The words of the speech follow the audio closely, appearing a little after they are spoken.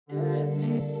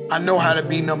I know how to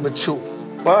be number two.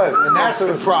 But And that's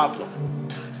the problem.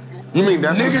 you mean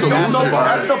that's the Niggas solution? don't know.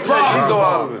 That's the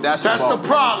problem. That's the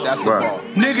problem. That's the ball.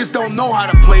 Niggas don't know how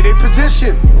to play their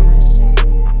position.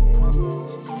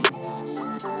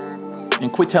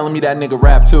 And quit telling me that nigga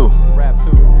rap too.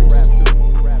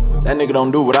 That nigga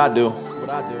don't do what I do.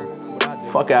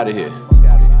 Fuck out of here.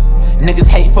 Niggas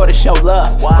hate for the show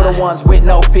love, for the ones with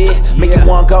no fear. Make you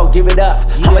wanna go give it up.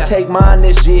 I'ma take mine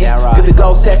this year. Good to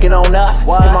go second on up. If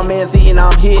my man's eating,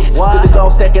 I'm here. Good to go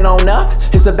second on up.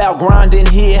 It's about grinding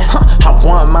here. I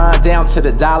want mine down to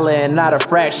the dollar and not a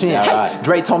fraction.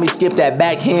 Dre told me skip that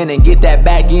backhand and get that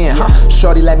back in.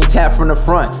 Shorty let me tap from the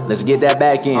front. Let's get that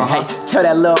back in. Hey, tell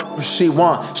that love she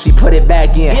want. She put it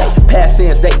back in. Pass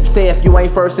in. They say if you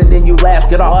ain't first and then you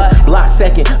last, get off block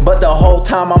second. But the whole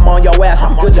time I'm on your ass.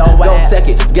 I'm good to go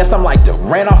second. Guess I'm like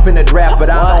ran off in the draft, but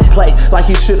I don't play like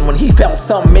he shouldn't when he felt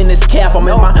something in his calf. I'm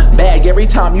in my bag every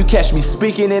time you catch me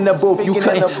speaking in the booth. You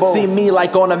couldn't see me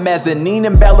like on a mezzanine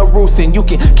in Belarus, and you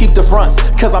can keep the fronts,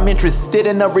 cause I'm interested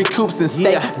in the recoups and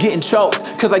stay getting chokes,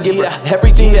 cause I give her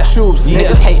everything to choose.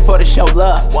 Niggas hate for the show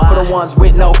love, for the ones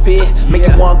with no fear. Make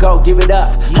you wanna go give it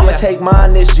up. I'ma take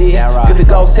mine this year. Good to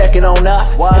go second on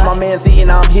up. If my man's eating,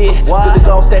 I'm here. Good to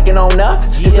go second on up.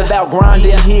 It's about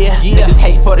grinding here. Niggas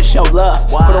hate for the show love,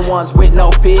 for the ones with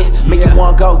no fear. Make you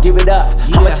wanna go give it up.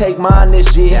 I'ma take mine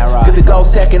this year. Good to go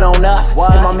second on up.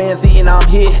 If my man's eating, I'm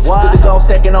here. Good to go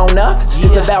second on up.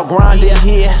 It's about grinding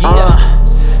here.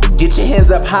 Get your hands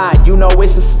up high, you know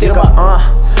it's a sticker.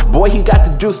 Boy, he got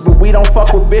the juice, but we don't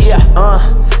fuck with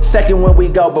bitches. Second when we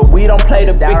go, but we don't play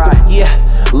the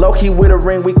victim. Low key with a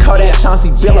ring, we call that Chauncey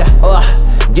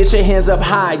Billups. Get your hands up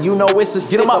high, you know it's a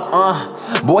stick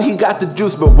up. Boy, he got the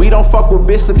juice, but we don't fuck with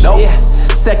bishops.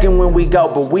 Second when we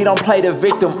go, but we don't play the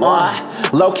victim.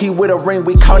 Low key with a ring,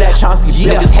 we call that Chauncey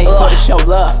Billups. Niggas hate for the show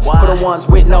love, for the ones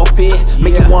with no fear.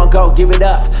 Make you wanna go give it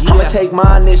up. I'ma take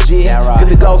mine this year. Good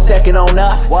to go second on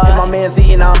up. If my man's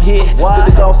eating, I'm here.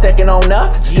 Good to go second on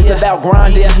up. It's about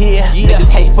grinding here. Niggas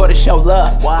hate for the show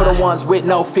love, for the ones with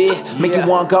no fear. Make you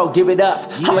wanna go give it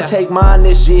up. I'ma take mine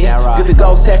this year. Good to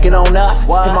go second on up.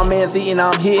 If my man's eating,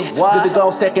 I'm here. Good to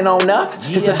go second on up.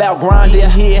 It's about grinding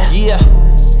here.